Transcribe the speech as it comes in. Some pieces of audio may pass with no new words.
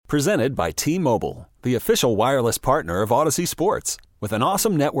Presented by T-Mobile, the official wireless partner of Odyssey Sports. With an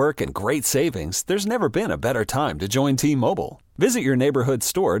awesome network and great savings, there's never been a better time to join T-Mobile. Visit your neighborhood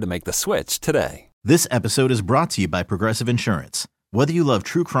store to make the switch today. This episode is brought to you by Progressive Insurance. Whether you love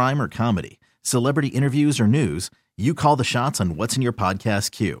true crime or comedy, celebrity interviews or news, you call the shots on what's in your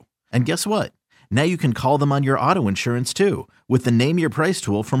podcast queue. And guess what? Now you can call them on your auto insurance too with the Name Your Price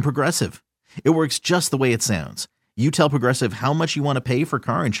tool from Progressive. It works just the way it sounds. You tell Progressive how much you want to pay for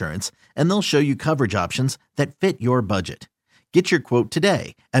car insurance, and they'll show you coverage options that fit your budget. Get your quote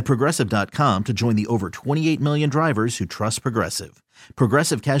today at Progressive.com to join the over 28 million drivers who trust Progressive.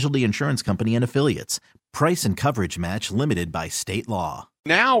 Progressive Casualty Insurance Company and Affiliates. Price and coverage match limited by state law.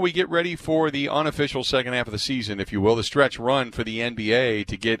 Now we get ready for the unofficial second half of the season, if you will, the stretch run for the NBA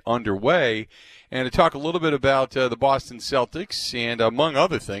to get underway. And to talk a little bit about the Boston Celtics and among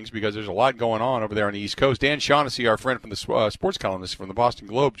other things, because there's a lot going on over there on the East Coast. Dan Shaughnessy, our friend from the sports columnist from the Boston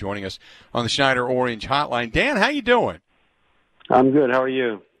Globe, joining us on the Schneider Orange Hotline. Dan, how you doing? I'm good. How are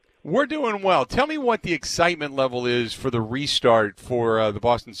you? We're doing well. Tell me what the excitement level is for the restart for the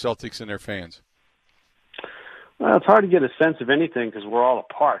Boston Celtics and their fans. Well, it's hard to get a sense of anything because we're all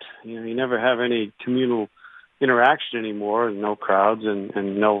apart. You never have any communal interaction anymore, and no crowds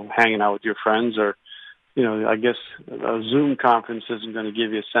and no hanging out with your friends, or, I guess a Zoom conference isn't going to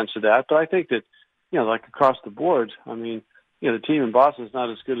give you a sense of that. But I think that, like across the board, the team in Boston is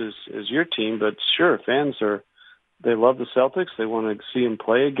not as good as your team, but sure, fans they love the Celtics. They want to see them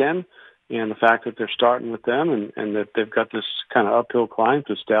play again. And the fact that they're starting with them and that they've got this kind of uphill climb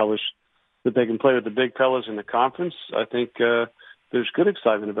to establish that they can play with the big fellas in the conference, I think there's good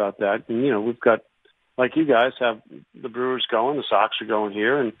excitement about that. And, we've got, like you guys have the Brewers going, the Sox are going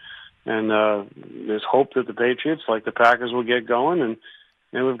here, and there's hope that the Patriots, like the Packers, will get going.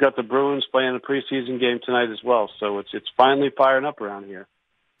 And we've got the Bruins playing a preseason game tonight as well. So it's finally firing up around here.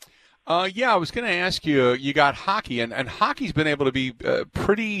 I was going to ask you, you got hockey, and hockey's been able to be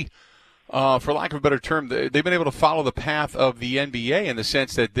pretty, for lack of a better term, they've been able to follow the path of the NBA in the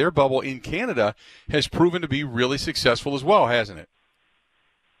sense that their bubble in Canada has proven to be really successful as well, hasn't it?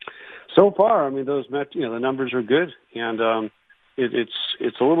 So far, the numbers are good, and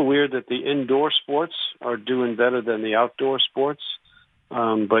it's a little weird that the indoor sports are doing better than the outdoor sports,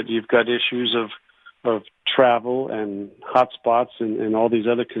 but you've got issues of travel and hotspots and all these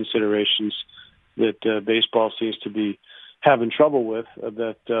other considerations that baseball seems to be having trouble with,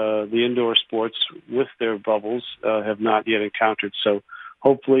 that the indoor sports with their bubbles have not yet encountered. So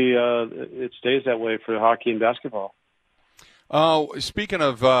hopefully it stays that way for hockey and basketball. Speaking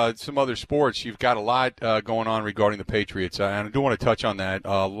of some other sports, you've got a lot going on regarding the Patriots, and I do want to touch on that.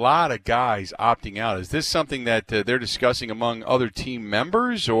 A lot of guys opting out. Is this something that they're discussing among other team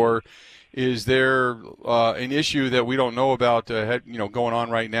members, or is there an issue that we don't know about going on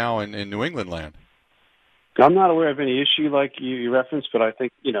right now in New England land? I'm not aware of any issue like you referenced, but I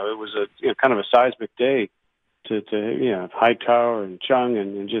think it was a kind of a seismic day to Hightower and Chung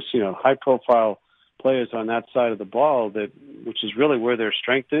and just high profile players on that side of the ball, which is really where their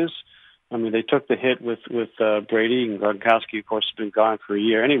strength is. They took the hit with Brady, and Gronkowski, of course, has been gone for a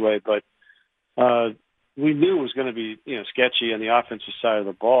year anyway. But we knew it was going to be sketchy on the offensive side of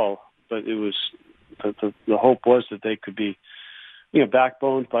the ball. But it was the hope was that they could be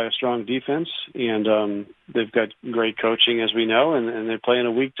backboned by a strong defense, and they've got great coaching, as we know, and they're playing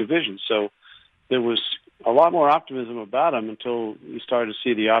a weak division. So there was a lot more optimism about them until you started to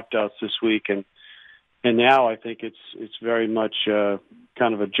see the opt-outs this week, and now I think it's very much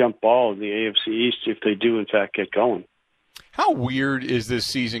kind of a jump ball in the AFC East if they do in fact get going. How weird is this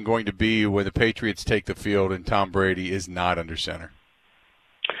season going to be when the Patriots take the field and Tom Brady is not under center?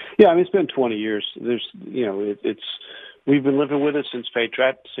 Yeah, it's been 20 years. There's we've been living with it since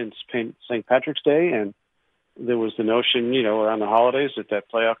St. Patrick's Day, and there was the notion around the holidays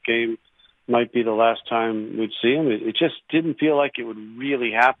that playoff game might be the last time we'd see him. It just didn't feel like it would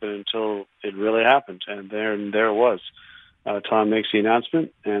really happen until it really happened, and there it was. Tom makes the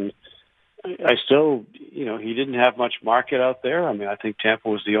announcement, and I still, he didn't have much market out there. I think Tampa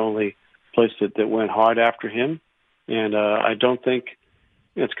was the only place that went hard after him, and I don't think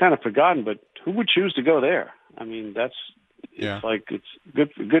it's kind of forgotten. But who would choose to go there? It's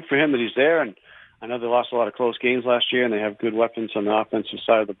good for him that he's there, and I know they lost a lot of close games last year, and they have good weapons on the offensive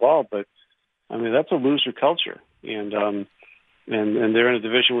side of the ball, but that's a loser culture, and they're in a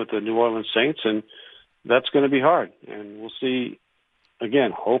division with the New Orleans Saints, and that's going to be hard. And we'll see.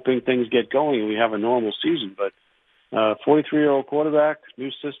 Again, hoping things get going and we have a normal season. But 43-year-old quarterback,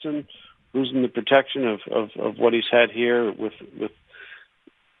 new system, losing the protection of what he's had here with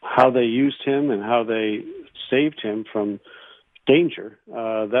how they used him and how they saved him from danger,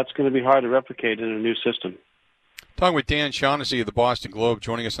 that's going to be hard to replicate in a new system. Talking with Dan Shaughnessy of the Boston Globe,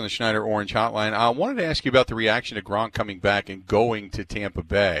 joining us on the Schneider Orange Hotline. I wanted to ask you about the reaction to Gronk coming back and going to Tampa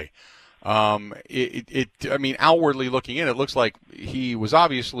Bay. Outwardly looking in, it looks like he was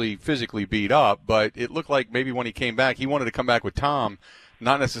obviously physically beat up, but it looked like maybe when he came back, he wanted to come back with Tom,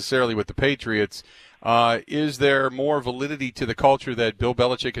 not necessarily with the Patriots. Is there more validity to the culture that Bill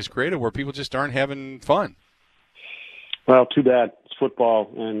Belichick has created where people just aren't having fun? Well, too bad. It's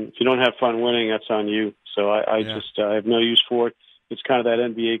football, and if you don't have fun winning, that's on you. So I have no use for it. It's kind of that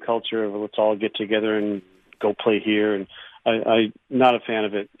NBA culture of let's all get together and go play here, and I'm not a fan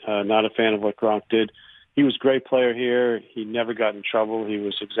of it. Not a fan of what Gronk did. He was a great player here. He never got in trouble. He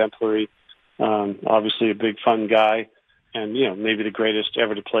was exemplary. Obviously a big fun guy, and maybe the greatest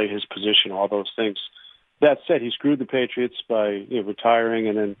ever to play his position. All those things. That said, he screwed the Patriots by retiring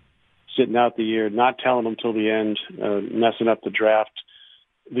and then sitting out the year, not telling them till the end, messing up the draft,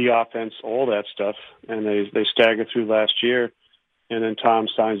 the offense, all that stuff, and they staggered through last year, and then Tom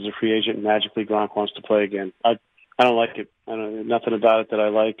signs as a free agent, and magically Gronk wants to play again. I don't like it. Nothing about it that I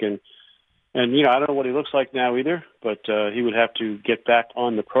like, and I don't know what he looks like now either, but he would have to get back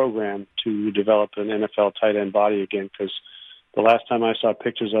on the program to develop an NFL tight end body again, because the last time I saw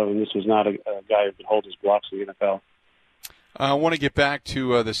pictures of him, this was not a guy who could hold his blocks in the NFL. I want to get back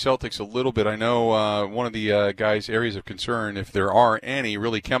to the Celtics a little bit. I know one of the guys' areas of concern, if there are any,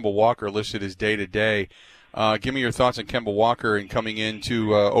 really Kemba Walker listed as day-to-day. Give me your thoughts on Kemba Walker and coming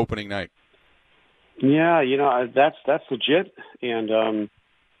into opening night. Yeah, that's legit, and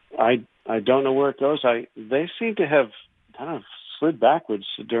I don't know where it goes. They seem to have kind of slid backwards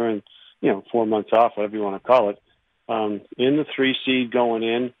during 4 months off, whatever you want to call it. In the 3 seed going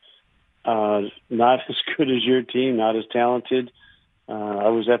in. Not as good as your team, not as talented. I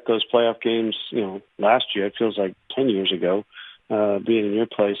was at those playoff games, last year. It feels like 10 years ago, being in your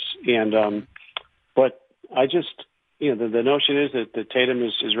place. And but I just, the notion is that Tatum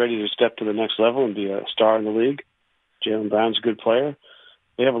is ready to step to the next level and be a star in the league. Jaylen Brown's a good player.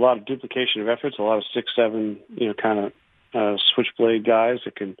 They have a lot of duplication of efforts, a lot of 6'7", kind of switchblade guys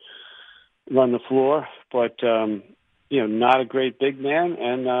that can run the floor, but not a great big man,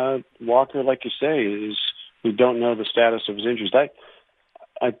 and Walker, like you say, we don't know the status of his injuries.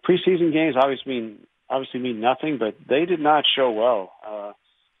 Preseason games obviously mean nothing, but they did not show well.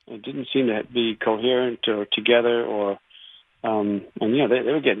 It didn't seem to be coherent or together, they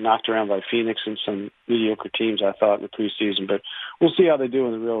were getting knocked around by Phoenix and some mediocre teams, I thought, in the preseason. But we'll see how they do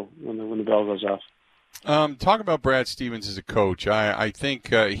when the bell goes off. Talk about Brad Stevens as a coach. I think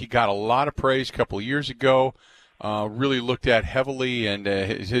he got a lot of praise a couple of years ago. Really looked at heavily, and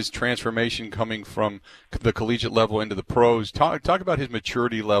his transformation coming from the collegiate level into the pros. Talk about his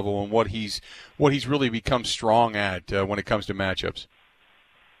maturity level and what he's really become strong at when it comes to matchups.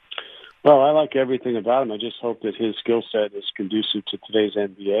 Well, I like everything about him. I just hope that his skill set is conducive to today's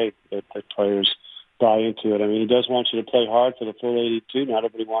NBA, that players buy into it. I mean, he does want you to play hard for the full 82. Not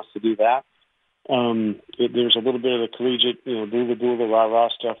everybody wants to do that. There's a little bit of the collegiate, booga-booga, rah-rah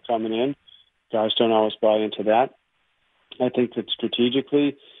stuff coming in. Guys don't always buy into that. I think that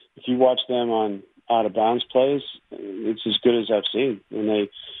strategically, if you watch them on out-of-bounds plays, it's as good as I've seen. When they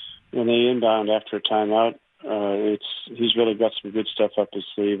inbound after a timeout, he's really got some good stuff up his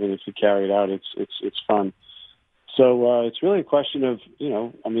sleeve, and if you carry it out, it's fun. So it's really a question of,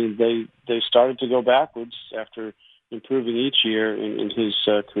 they started to go backwards after improving each year in his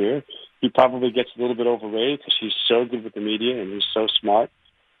career. He probably gets a little bit overrated because he's so good with the media and he's so smart.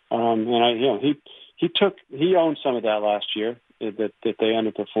 He owned some of that last year that they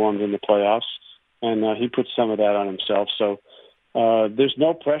underperformed in the playoffs, and he put some of that on himself. So there's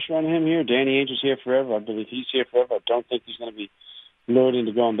no pressure on him here. Danny Ainge's here forever. I believe he's here forever. I don't think he's going to be lured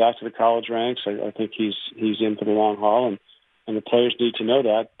into going back to the college ranks. I think he's in for the long haul, and the players need to know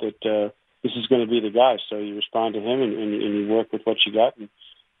that this is going to be the guy. So you respond to him and you work with what you got,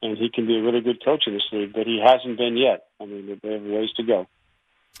 and he can be a really good coach in this league, but he hasn't been yet. I mean, they have ways to go.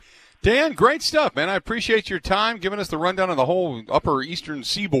 Dan, great stuff, man. I appreciate your time giving us the rundown of the whole upper eastern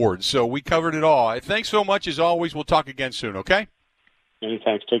seaboard. So we covered it all. Thanks so much, as always. We'll talk again soon, okay? Many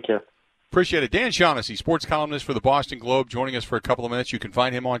thanks. Take care. Appreciate it. Dan Shaughnessy, sports columnist for the Boston Globe, joining us for a couple of minutes. You can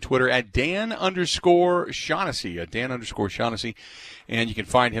find him on Twitter at Dan_Shaughnessy, Dan_Shaughnessy. And you can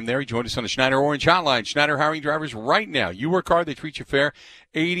find him there. He joined us on the Schneider Orange Hotline. Schneider hiring drivers right now. You work hard, they treat you fair.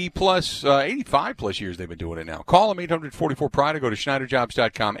 85-plus years they've been doing it now. Call them 844-PRIDE or go to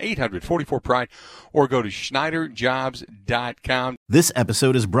SchneiderJobs.com, 844-PRIDE, or go to SchneiderJobs.com. This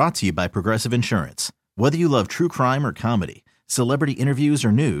episode is brought to you by Progressive Insurance. Whether you love true crime or comedy, celebrity interviews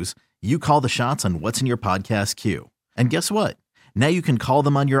or news, you call the shots on what's in your podcast queue. And guess what? Now you can call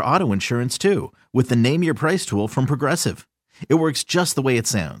them on your auto insurance too with the Name Your Price tool from Progressive. It works just the way it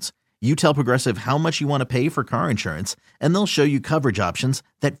sounds. You tell Progressive how much you want to pay for car insurance, and they'll show you coverage options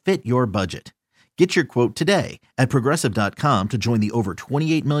that fit your budget. Get your quote today at Progressive.com to join the over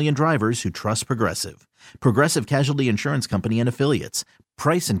 28 million drivers who trust Progressive. Progressive Casualty Insurance Company and Affiliates.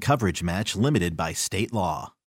 Price and coverage match limited by state law.